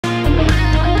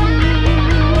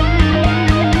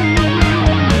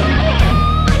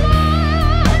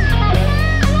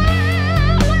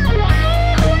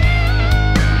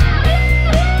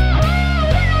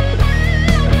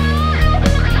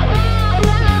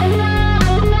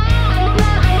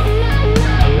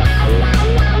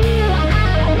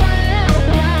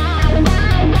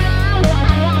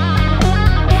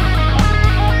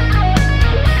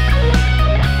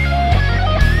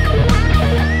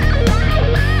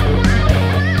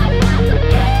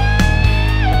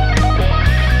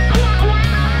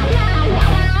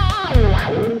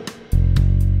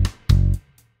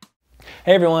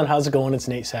Hey everyone, how's it going? It's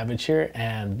Nate Savage here,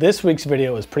 and this week's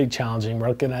video is pretty challenging. We're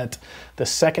looking at the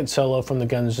second solo from the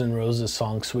Guns N' Roses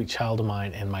song Sweet Child of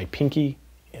Mine, and my pinky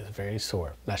is very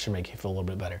sore. That should make you feel a little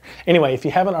bit better. Anyway, if you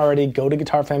haven't already, go to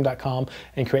guitarfam.com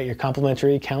and create your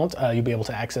complimentary account. You'll be able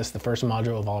to access the first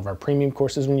module of all of our premium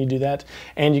courses when you do that,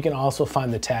 and you can also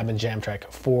find the tab and jam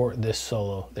track for this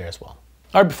solo there as well.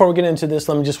 All right, before we get into this,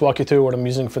 let me just walk you through what I'm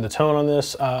using for the tone on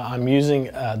this. I'm using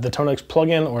the ToneX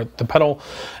plugin or the pedal,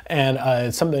 and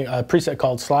it's a preset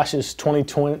called Slash's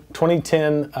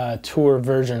 2010 Tour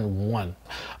version 1.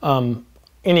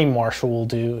 Any Marshall will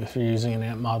do if you're using an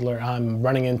amp modeler. I'm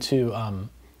running into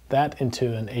that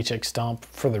into an HX Stomp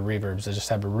for the reverbs. I just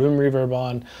have a room reverb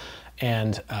on,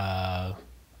 and I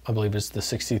believe it's the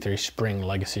 63 Spring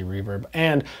Legacy reverb,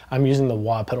 and I'm using the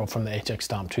wah pedal from the HX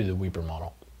Stomp to the Weeper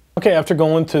model. Okay, after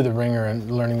going through the ringer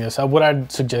and learning this, what I'd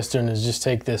suggest doing is just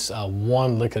take this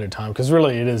one lick at a time, because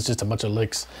really it is just a bunch of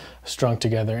licks strung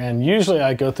together. And usually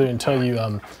I go through and tell you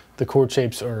the chord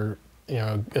shapes or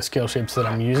scale shapes that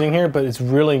I'm using here, but it's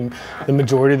really, the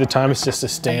majority of the time it's just a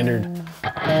standard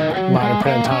minor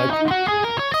pentatonic,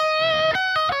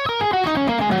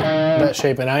 that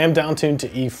shape. And I am down tuned to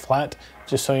E flat,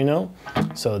 just so you know.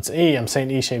 So it's E, I'm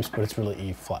saying E shapes, but it's really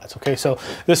E flats. Okay, so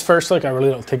this first lick I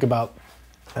really don't think about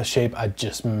a shape, I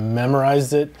just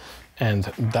memorized it, and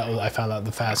I found out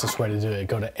the fastest way to do it.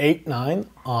 Go to 8-9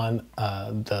 on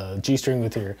the G string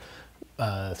with your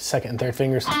second and third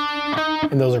fingers,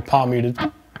 and those are palm muted.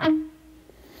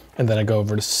 And then I go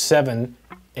over to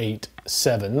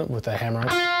 7-8-7 with a hammer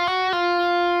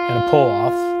and a pull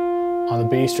off on the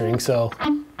B string. So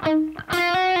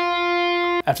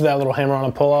after that little hammer on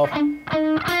a pull off,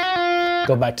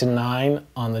 go back to 9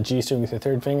 on the G string with your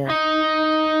third finger,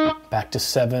 back to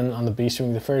 7 on the B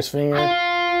string with the first finger,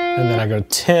 and then I go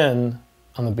 10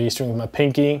 on the B string with my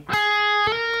pinky,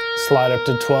 slide up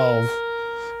to 12,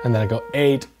 and then I go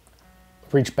 8,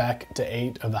 reach back to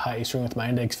 8 of the high E string with my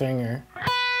index finger,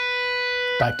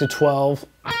 back to 12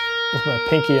 with my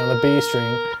pinky on the B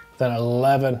string, then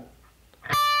 11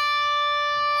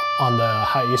 on the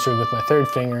high E string with my third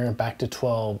finger, back to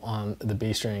 12 on the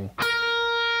B string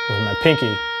with my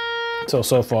pinky.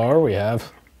 So far we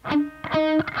have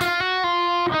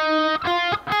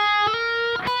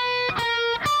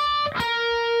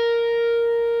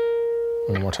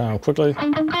one more time quickly.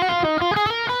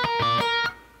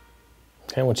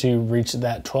 Okay, once you reach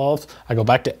that 12th, I go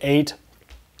back to 8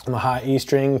 on the high E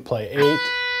string, play 8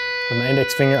 with my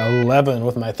index finger, 11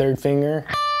 with my third finger,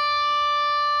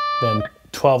 then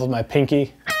 12 with my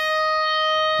pinky,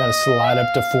 then I slide up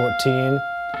to 14,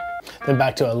 then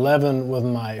back to 11 with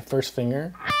my first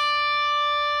finger,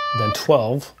 then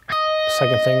 12,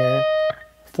 second finger,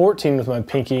 14 with my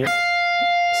pinky,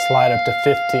 slide up to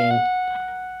 15,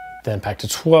 then back to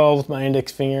 12 with my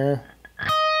index finger,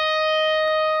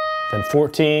 then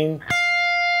 14,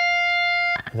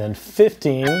 then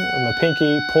 15 with my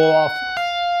pinky, pull off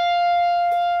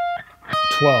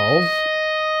 12,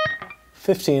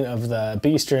 15 of the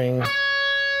B string,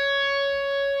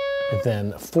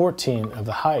 then 14 of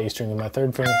the high E string with my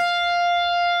third finger,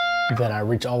 then I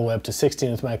reach all the way up to 16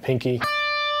 with my pinky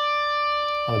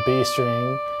on the B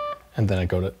string, and then I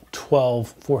go to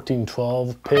 12, 14,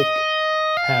 12, pick,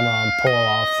 hammer on, pull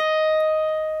off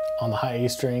on the high E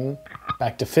string,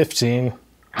 back to 15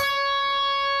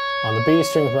 on the B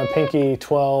string with my pinky,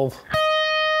 12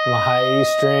 on the high E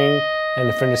string,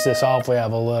 and to finish this off we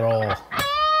have a little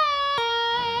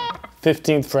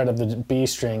 15th fret of the B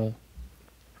string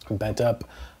bent up,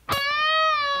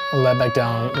 let back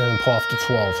down, and then pull off to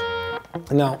 12.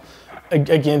 Now,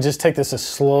 again, just take this as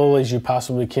slow as you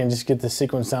possibly can. Just get the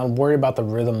sequence down. Worry about the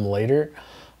rhythm later.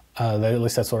 At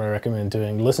least that's what I recommend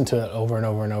doing. Listen to it over and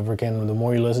over and over again. The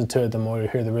more you listen to it, the more you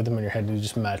hear the rhythm in your head. You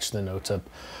just match the notes up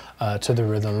to the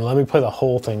rhythm. Let me play the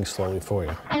whole thing slowly for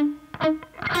you.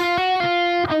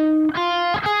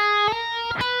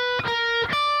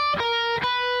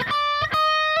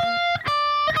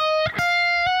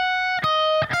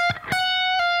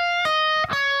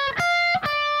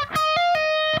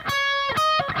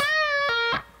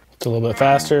 It's a little bit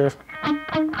faster.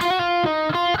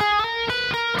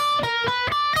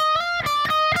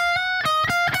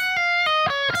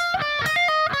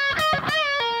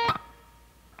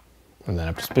 And then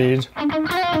up to speed.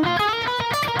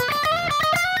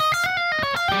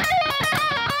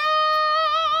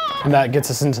 And that gets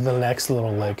us into the next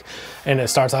little lick. And it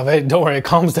starts off, hey, don't worry, it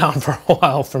calms down for a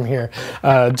while from here.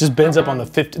 Just bends up on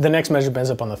the next measure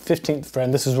bends up on the 15th fret.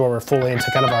 And this is where we're fully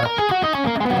into kind of our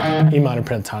E minor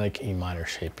pentatonic E minor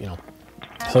shape,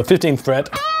 So 15th fret,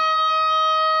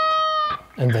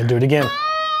 and then do it again.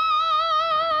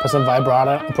 put some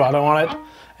vibrato on it,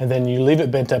 and then you leave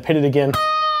it bent up, hit it again,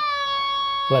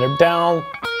 let it down,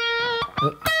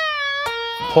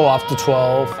 pull off to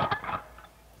 12,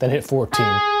 then hit 14.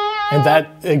 And that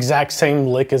exact same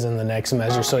lick is in the next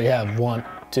measure, so you have 1,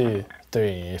 2,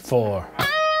 3, 4.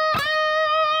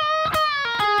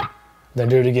 Then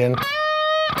do it again.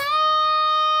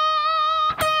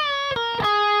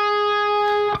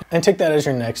 And take that as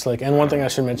your next lick. And one thing I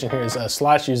should mention here is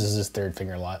Slash uses his third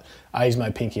finger a lot. I use my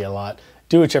pinky a lot.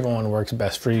 Do whichever one works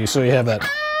best for you. So you have that.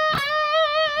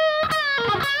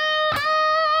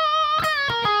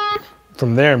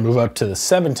 From there, move up to the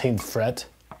 17th fret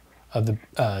of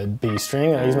the B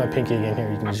string. I use my pinky again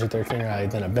here. You can use your third finger.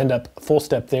 Then I bend up full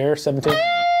step there, 17.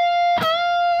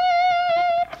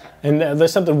 And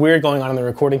there's something weird going on in the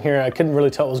recording here. I couldn't really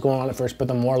tell what was going on at first, but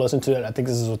the more I listen to it, I think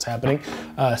this is what's happening.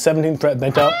 17th fret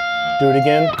bent up, do it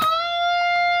again.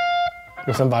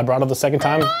 With some vibrato the second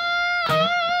time.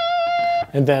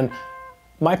 And then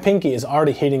my pinky is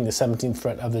already hitting the 17th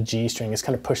fret of the G string. It's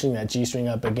kind of pushing that G string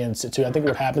up against it too. I think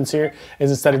what happens here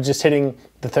is instead of just hitting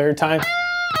the third time,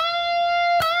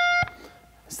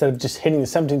 instead of just hitting the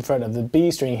 17th fret of the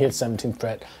B string, you hit 17th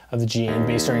fret of the G and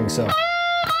B string. So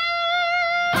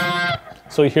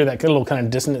you hear that little kind of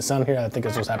dissonant sound here. I think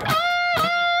that's what's happening.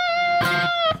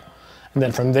 And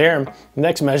then from there,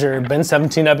 next measure, bend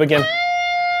 17 up again,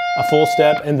 a full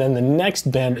step, and then the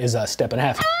next bend is a step and a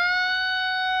half.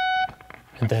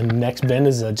 And then the next bend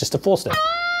is just a full step.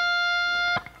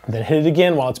 And then hit it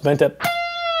again while it's bent up.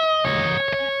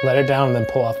 Let it down and then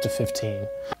pull off to 15.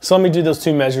 So let me do those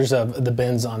two measures of the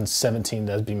bends on 17.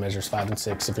 That'd be measures 5 and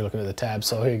 6 if you're looking at the tab.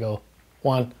 So here you go.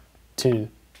 1, 2,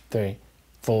 3,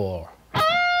 4.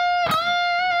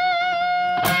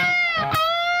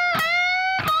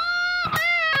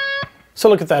 So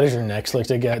look at that as your next lick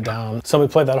to get down. So we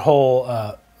play that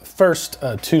whole first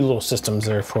two little systems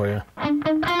there for you.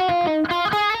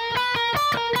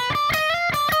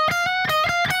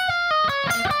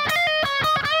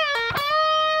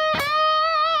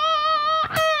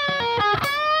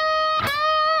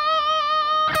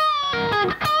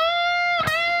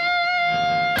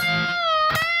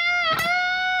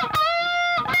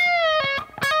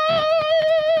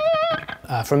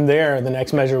 From there, the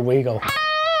next measure we go.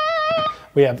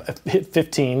 We have hit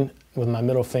 15 with my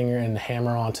middle finger and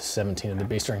hammer on to 17 of the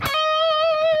B string.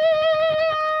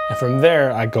 And from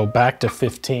there, I go back to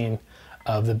 15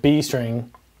 of the B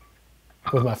string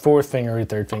with my fourth finger or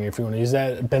third finger if you want to use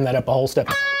that. Bend that up a whole step.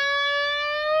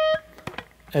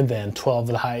 And then 12 of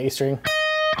the high A string.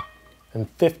 And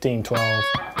 15, 12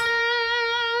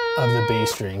 of the B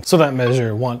string. So that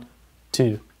measure 1,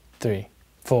 2, 3,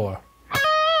 4.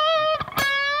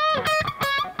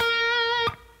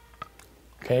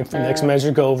 Okay, for the next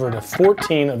measure, go over to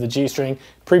 14 of the G string,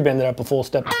 pre-bend it up a full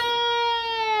step.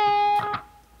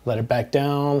 Let it back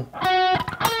down.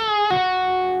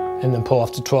 And then pull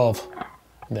off to 12.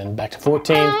 And then back to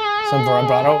 14, some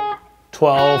vibrato.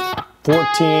 12,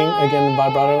 14, again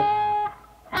vibrato.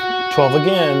 12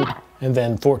 again, and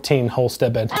then 14 whole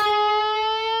step bend.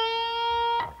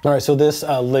 All right, so this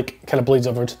lick kind of bleeds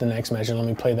over to the next measure. Let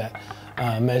me play that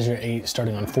measure 8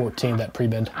 starting on 14, that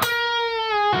pre-bend.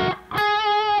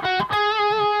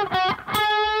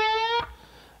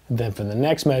 Then for the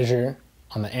next measure,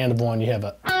 on the end of one, you have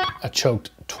a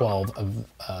choked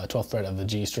 12th fret of the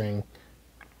G string,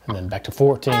 and then back to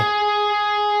 14.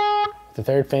 The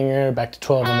third finger, back to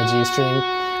 12 on the G string.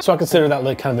 So I consider that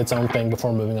lick kind of its own thing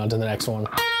before moving on to the next one.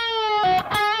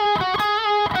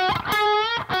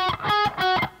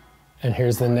 And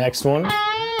here's the next one.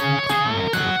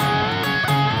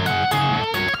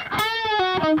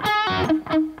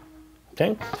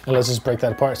 Okay, and let's just break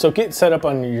that apart. So get set up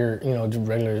on your,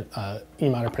 regular E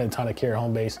minor pentatonic here,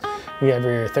 home bass. You have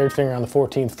your third finger on the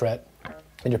 14th fret,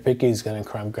 and your pinky is going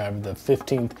to grab the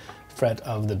 15th fret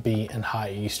of the B and high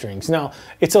E strings. Now,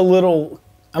 it's a little,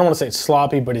 I don't want to say it's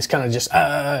sloppy, but it's kind of just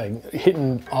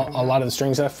hitting a lot of the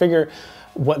strings. And I figure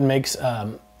what makes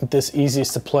this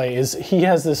easiest to play is he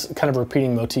has this kind of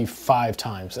repeating motif 5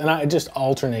 times, and I just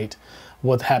alternate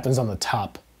what happens on the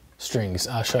top strings.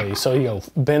 I'll show you. So you go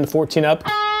bend 14 up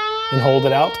and hold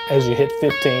it out as you hit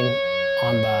 15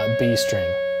 on the B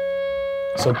string.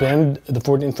 So bend the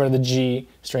 14th fret of the G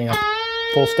string up,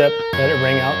 full step, let it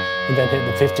ring out, and then hit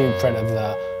the 15th fret of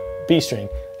the B string.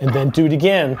 And then do it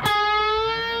again,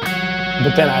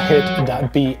 but then I hit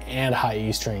that B and high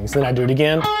E strings. Then I do it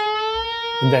again,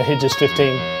 and then hit just 15,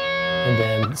 and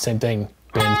then same thing,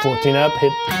 bend 14 up,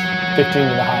 hit 15 to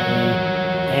the high E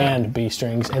and B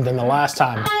strings, and then the last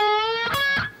time,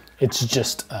 it's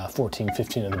just 14,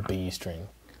 15 of the B string.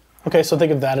 Okay, so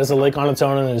think of that as a lick on its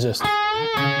own, and it's just.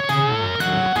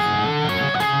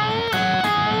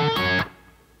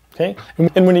 Okay,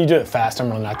 and when you do it fast,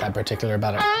 I'm really not that particular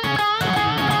about it.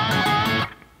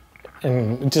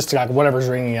 And just like whatever's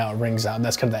ringing out, rings out. And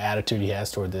that's kind of the attitude he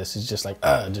has toward this. He's just like,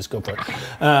 just go for it.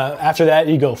 After that,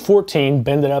 you go 14,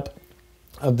 bend it up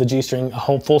of the G string, a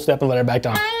whole full step and let it back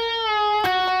down.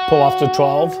 Pull off to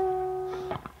 12,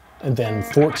 and then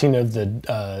 14 of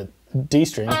the D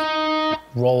string,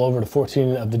 roll over to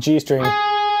 14 of the G string,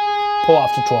 pull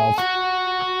off to 12,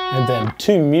 and then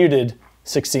 2 muted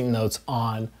 16th notes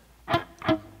on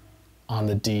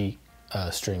the D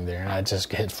string there. And I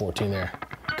just hit 14 there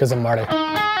because I'm already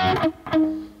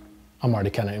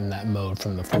kind of in that mode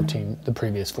from the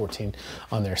previous 14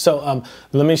 on there. So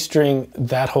let me string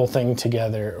that whole thing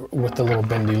together with the little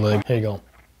bendy lick. Here you go.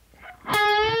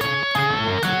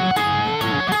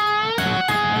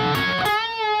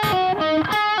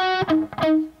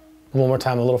 One more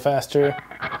time, a little faster.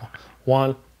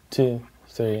 1, 2,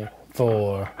 3,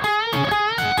 4.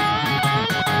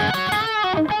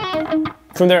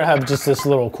 From there, I have just this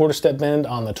little quarter step bend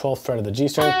on the 12th fret of the G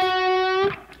string.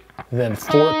 Then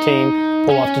 14,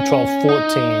 pull off to 12,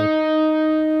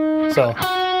 14. So,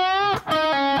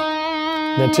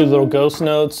 then 2 little ghost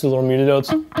notes, 2 little muted notes.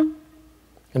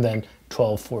 And then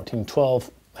 12, 14,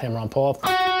 12, hammer on, pull off.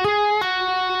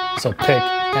 So pick,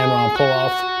 hammer on, pull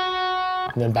off.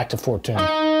 And then back to 14.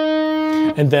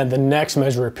 And then the next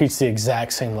measure repeats the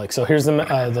exact same lick. So here's the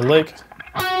lick.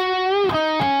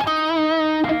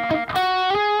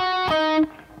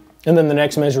 And then the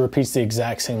next measure repeats the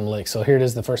exact same lick. So here it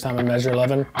is the first time I measure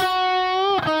 11.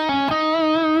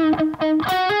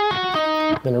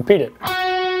 Then repeat it.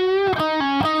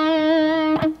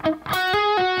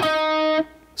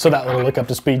 So that little lick up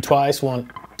to speed twice.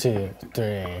 1, 2,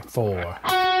 3, 4.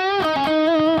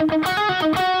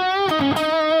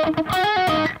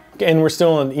 And we're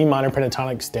still in E minor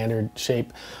pentatonic standard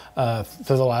shape for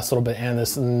the last little bit and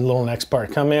this little next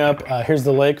part. Coming up, here's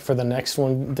the lick for the next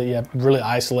one that you have to really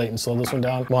isolate and slow this one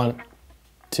down. 1,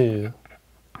 2,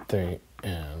 3,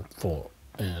 and 4,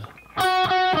 and.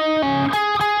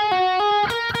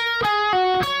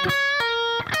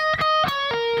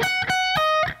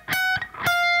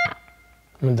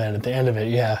 And then at the end of it,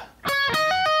 yeah.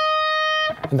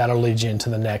 And that'll lead you into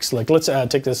the next lick. Let's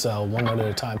take this one note at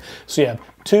a time. So you have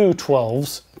 2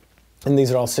 12s, and these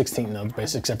are all 16th notes,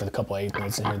 basically, except for the couple 8th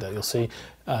notes in here that you'll see.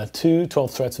 2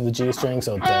 12 frets of the G string,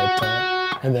 so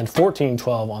that, and then 14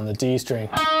 12 on the D string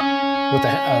with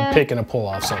a pick and a pull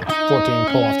off. So 14,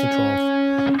 pull off to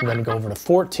 12, and then go over to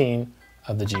 14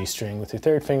 of the G string with your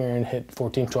 3rd finger and hit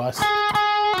 14 twice.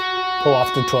 Pull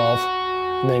off to 12,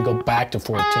 and then go back to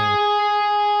 14.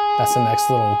 That's the next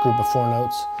little group of 4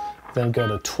 notes. Then go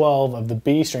to 12 of the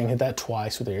B string, hit that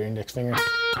twice with your index finger.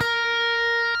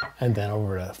 And then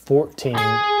over to 14,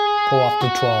 pull off to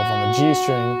 12 on the G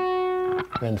string.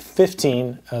 Then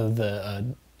 15 of the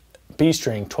B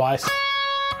string twice.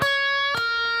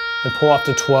 And pull off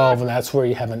to 12, and that's where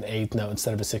you have an 8th note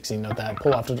instead of a 16th note. That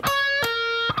pull off to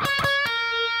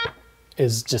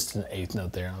is just an 8th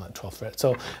note there on that 12th fret.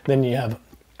 So then you have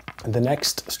the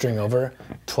next string over,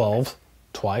 12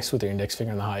 twice with your index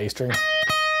finger on the high A string.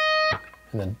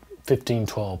 And then 15,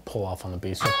 12, pull off on the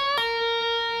B string.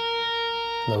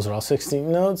 And those are all 16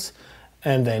 notes.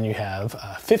 And then you have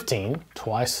 15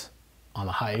 twice on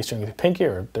the high A string with your pinky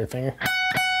or 3rd finger.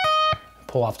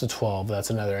 Pull off to 12, that's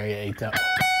another 8th note.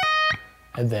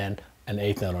 And then an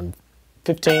 8th note on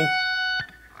 15,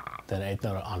 then 8th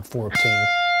note on 14.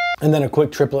 And then a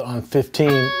quick triplet on 15,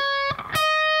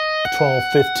 12,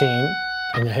 15.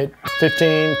 And you hit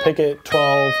 15, pick it,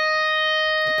 12,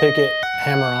 pick it,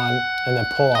 hammer on, and then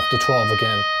pull off to 12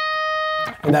 again.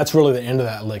 And that's really the end of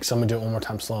that lick. So I'm gonna do it one more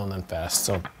time slow and then fast.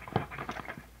 So.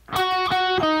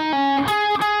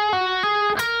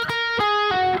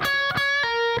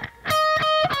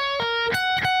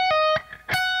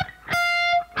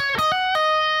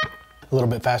 A little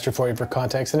bit faster for you for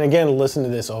context. And again, listen to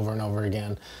this over and over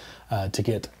again to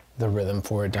get the rhythm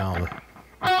for it down.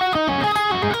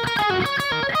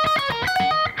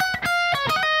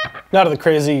 Now to the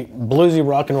crazy bluesy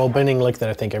rock and roll bending lick that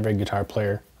I think every guitar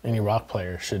player, any rock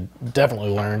player should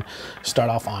definitely learn. Start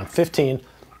off on 15,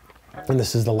 and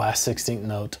this is the last 16th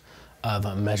note of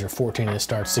measure 14, and it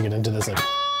starts to get into this, like,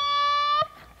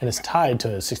 and it's tied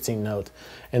to a 16th note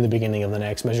in the beginning of the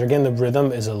next measure. Again, the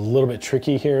rhythm is a little bit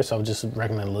tricky here, so I would just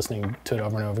recommend listening to it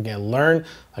over and over again. Learn,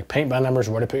 like, paint by numbers,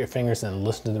 where to put your fingers, and then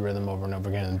listen to the rhythm over and over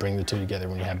again and bring the two together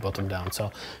when you have both of them down.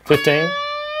 So 15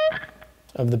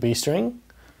 of the B string,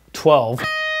 12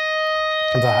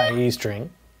 of the high E string,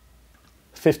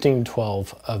 15,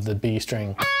 12 of the B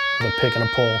string, the pick and a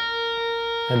pull,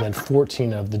 and then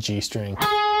 14 of the G string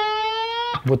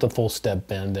with the full step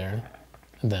bend there.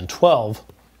 and then 12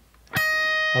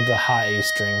 of the high A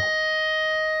string,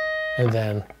 and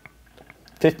then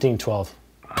 15, 12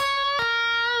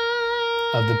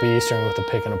 of the B string with a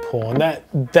pick and a pull. And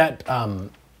that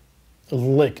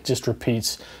lick just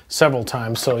repeats several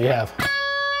times. So you have,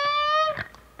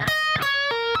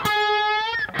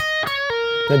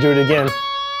 then do it again,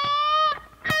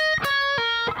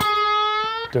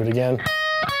 do it again.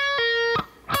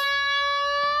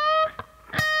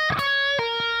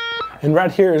 And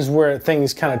right here is where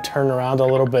things kind of turn around a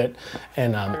little bit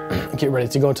and get ready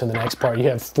to go into the next part. You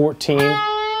have 14,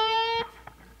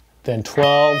 then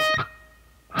 12,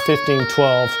 15,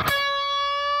 12.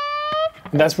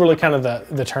 And that's really kind of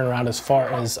the turnaround as far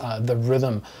as the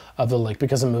rhythm of the lick,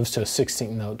 because it moves to a 16th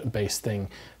note bass thing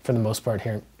for the most part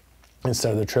here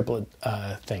instead of the triplet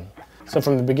thing. So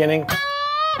from the beginning,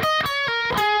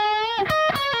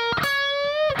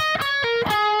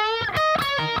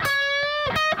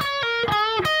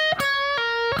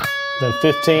 then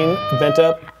 15 bent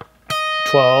up,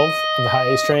 12 of the high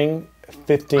A string,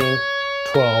 15,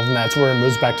 12, and that's where it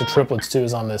moves back to triplets too,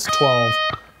 is on this 12,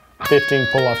 15,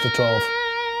 pull off to 12,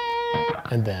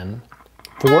 and then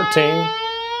 14,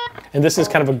 and this is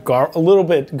kind of a little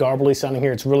bit garbly sounding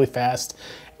here. It's really fast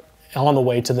on the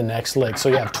way to the next lick. So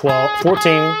you have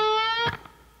 14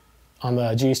 on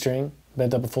the G string,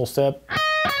 bent up a full step,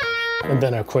 and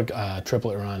then a quick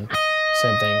triplet run,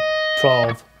 same thing,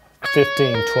 12,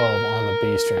 15, 12 on the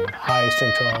B string, high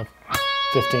string 12,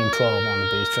 15, 12 on the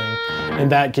B string,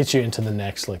 and that gets you into the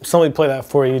next lick. So let me play that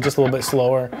for you just a little bit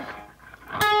slower.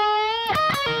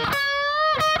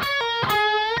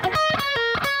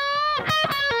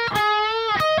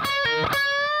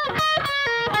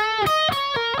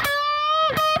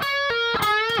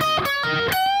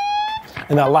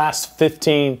 And that last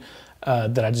 15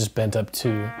 that I just bent up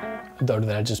to,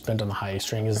 that I just bent on the high A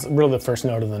string, is really the first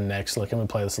note of the next lick. I'm gonna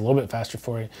play this a little bit faster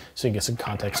for you so you get some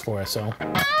context for it. So,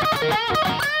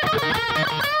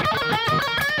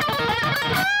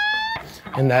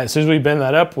 and that, as soon as we bend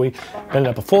that up, we bend it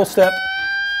up a full step,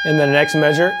 and then the next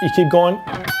measure, you keep going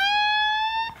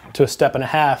to a step and a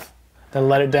half, then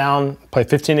let it down, play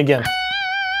 15 again.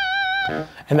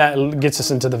 And that gets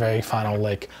us into the very final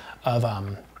lick of,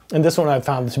 and this one I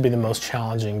found to be the most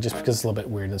challenging just because it's a little bit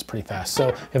weird and it's pretty fast. So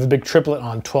you have a big triplet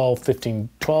on 12, 15,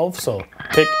 12. So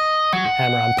pick,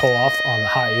 hammer on, pull off on the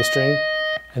high A string.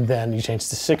 And then you change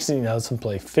to 16 notes and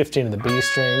play 15 of the B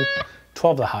string,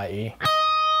 12 of the high E.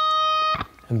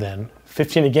 And then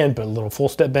 15 again, but a little full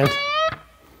step bend.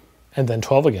 And then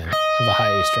 12 again of the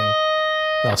high A string.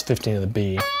 That was 15 of the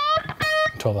B,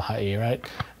 and 12 of the high E, right?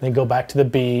 And then go back to the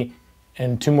B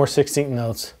and 2 more 16th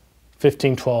notes.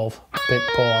 15, 12, pick,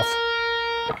 pull off.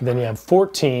 And then you have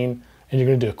 14, and you're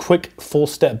gonna do a quick full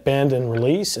step bend and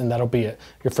release, and that'll be it.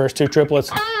 Your first 2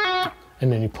 triplets,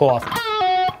 and then you pull off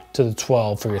to the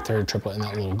 12 for your third triplet in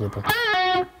that little grouping.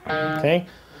 Okay?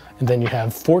 And then you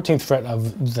have 14th fret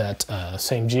of that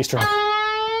same G string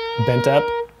bent up,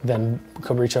 then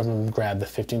come reach over and grab the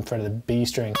 15th fret of the B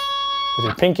string with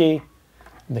your pinky,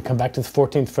 and then come back to the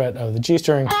 14th fret of the G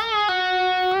string,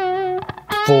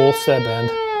 full step bend,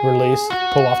 release,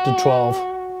 pull off to 12,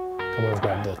 come over,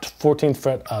 grab the 14th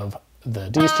fret of the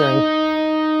D string,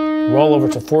 roll over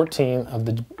to 14 of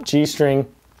the G string,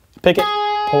 pick it,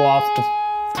 pull off to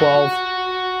 12,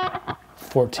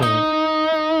 14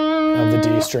 of the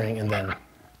D string, and then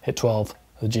hit 12 of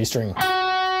the G string,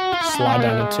 slide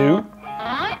down to 2,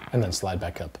 and then slide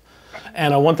back up.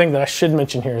 And one thing that I should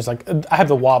mention here is, like, I have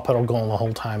the wah pedal going the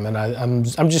whole time, and I'm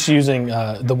just using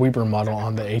the Weber model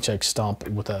on the HX Stomp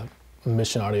with a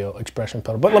Mission Audio expression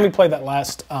pedal. But let me play that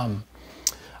last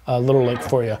little lick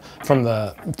for you from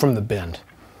the bend.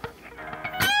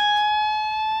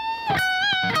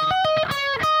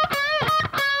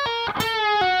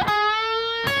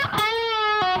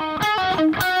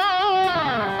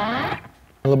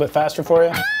 A little bit faster for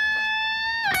you.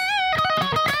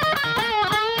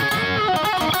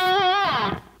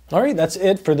 All right, that's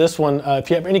it for this one. If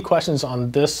you have any questions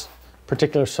on this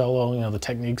particular solo, you know, the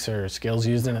techniques or scales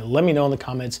used in it, let me know in the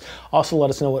comments. Also, let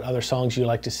us know what other songs you'd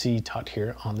like to see taught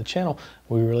here on the channel.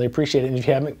 We really appreciate it. And if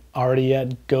you haven't already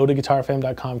yet, go to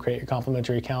guitarfam.com, create your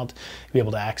complimentary account, be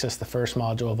able to access the first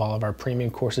module of all of our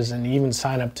premium courses, and even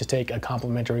sign up to take a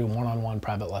complimentary one-on-one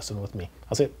private lesson with me.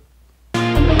 That's it.